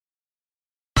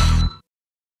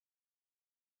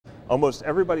Almost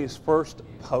everybody's first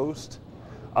post,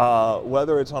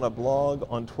 whether it's on a blog,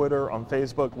 on Twitter, on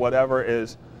Facebook, whatever,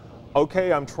 is,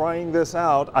 okay, I'm trying this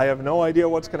out. I have no idea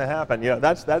what's going to happen. Yeah,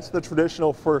 that's the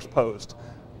traditional first post.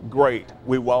 Great,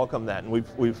 we welcome that, and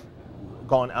we've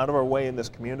gone out of our way in this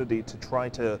community to try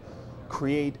to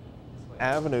create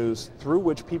avenues through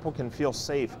which people can feel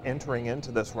safe entering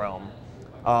into this realm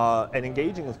and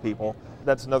engaging with people.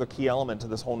 That's another key element to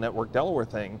this whole Network Delaware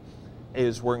thing,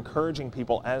 is we're encouraging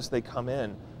people as they come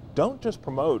in, don't just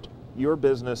promote your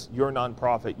business, your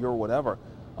nonprofit, your whatever.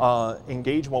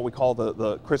 Engage in what we call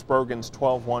the Chris Bergen's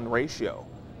 12-1 ratio.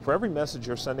 For every message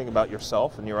you're sending about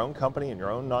yourself and your own company and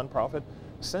your own nonprofit,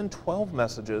 send 12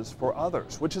 messages for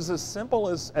others, which is as simple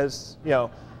as you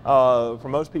know, for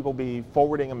most people, be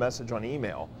forwarding a message on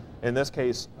email. In this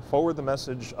case, forward the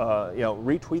message,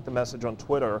 retweet the message on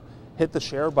Twitter, hit the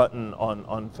share button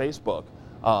on Facebook,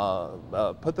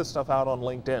 put this stuff out on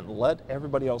LinkedIn, let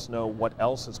everybody else know what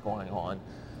else is going on,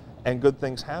 and good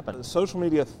things happen. Social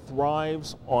media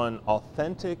thrives on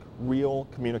authentic, real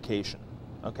communication.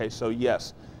 Okay, so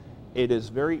yes, it is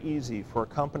very easy for a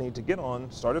company to get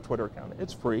on, start a Twitter account.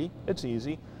 It's free, it's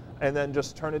easy, and then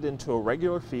just turn it into a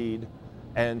regular feed.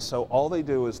 And so all they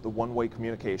do is the one-way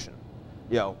communication.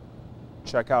 You know,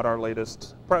 check out our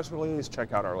latest press release,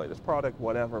 check out our latest product,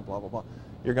 whatever, blah, blah, blah.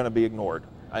 You're going to be ignored.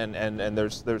 And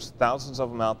there's thousands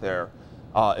of them out there.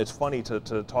 It's funny to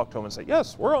talk to them and say,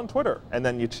 yes, we're on Twitter. And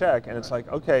then you check, and it's like,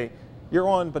 okay, you're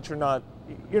on, but you're not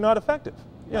effective.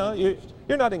 You know,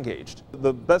 you're not engaged.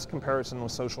 The best comparison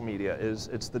with social media is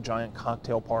it's the giant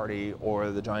cocktail party or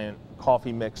the giant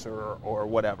coffee mixer or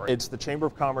whatever. It's the Chamber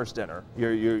of Commerce dinner.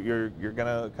 You're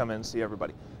gonna come in and see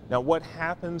everybody. Now, what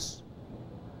happens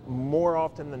more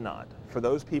often than not for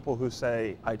those people who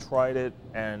say, I tried it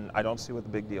and I don't see what the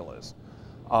big deal is,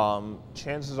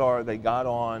 chances are they got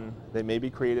on, they maybe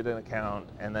created an account,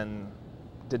 and then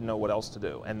didn't know what else to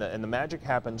do. And the magic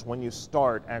happens when you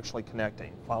start actually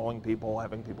connecting, following people,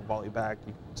 having people follow you back,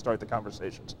 you start the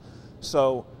conversations.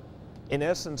 So in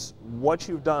essence, what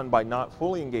you've done by not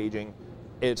fully engaging,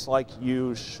 it's like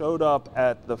you showed up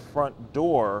at the front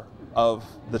door of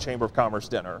the Chamber of Commerce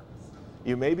dinner.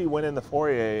 You maybe went in the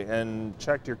foyer and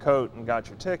checked your coat and got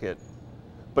your ticket,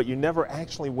 but you never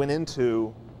actually went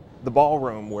into the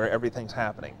ballroom where everything's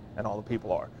happening and all the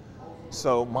people are.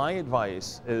 So my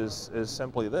advice is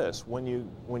simply this: when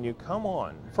you come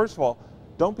on, first of all,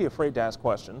 don't be afraid to ask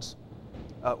questions.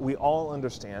 We all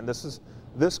understand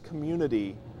this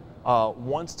community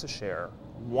wants to share,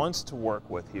 wants to work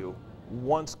with you,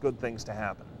 wants good things to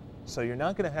happen. So you're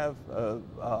not going to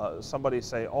have somebody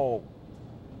say, "Oh,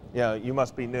 yeah, you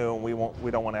must be new, and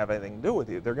we don't want to have anything to do with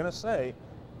you." They're going to say,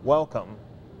 "Welcome.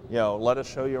 You know, let us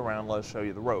show you around, let us show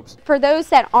you the ropes." For those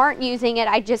that aren't using it,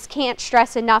 I just can't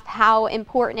stress enough how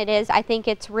important it is. I think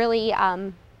it's really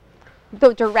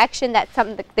the direction that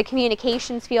the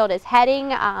communications field is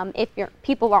heading. If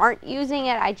people aren't using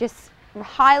it, I just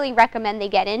highly recommend they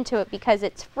get into it because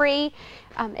it's free.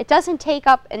 It doesn't take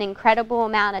up an incredible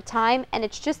amount of time, and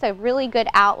it's just a really good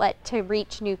outlet to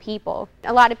reach new people.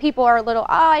 A lot of people are a little, oh,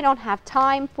 I don't have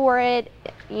time for it.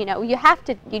 You know, you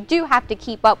do have to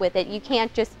keep up with it. You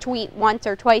can't just tweet once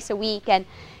or twice a week, and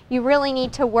you really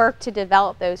need to work to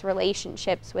develop those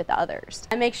relationships with others.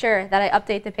 I make sure that I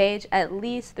update the page at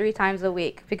least 3 times a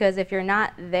week, because if you're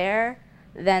not there,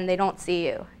 then they don't see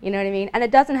you. You know what I mean? And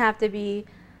it doesn't have to be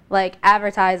like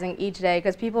advertising each day,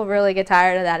 because people really get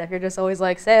tired of that if you're just always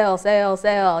like sale, sale,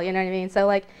 sale, you know what I mean? So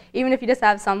like even if you just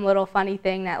have some little funny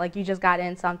thing that like you just got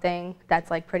in something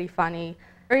that's like pretty funny,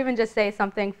 or even just say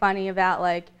something funny about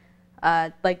like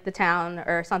the town,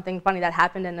 or something funny that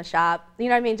happened in the shop, you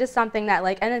know what I mean? Just something that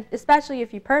like, and especially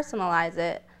if you personalize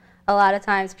it, a lot of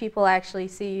times people actually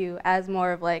see you as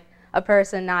more of like a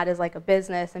person, not as like a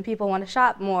business, and people want to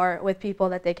shop more with people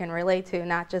that they can relate to,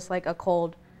 not just like a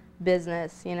cold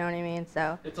business, you know what I mean?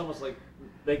 So it's almost like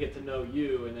they get to know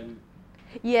you, and then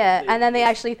and then they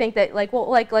actually think that like, well,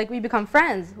 like we become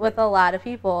friends with a lot of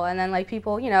people, and then like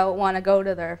people, you know, want to go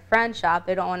to their friend shop.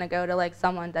 They don't want to go to like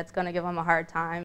someone that's going to give them a hard time.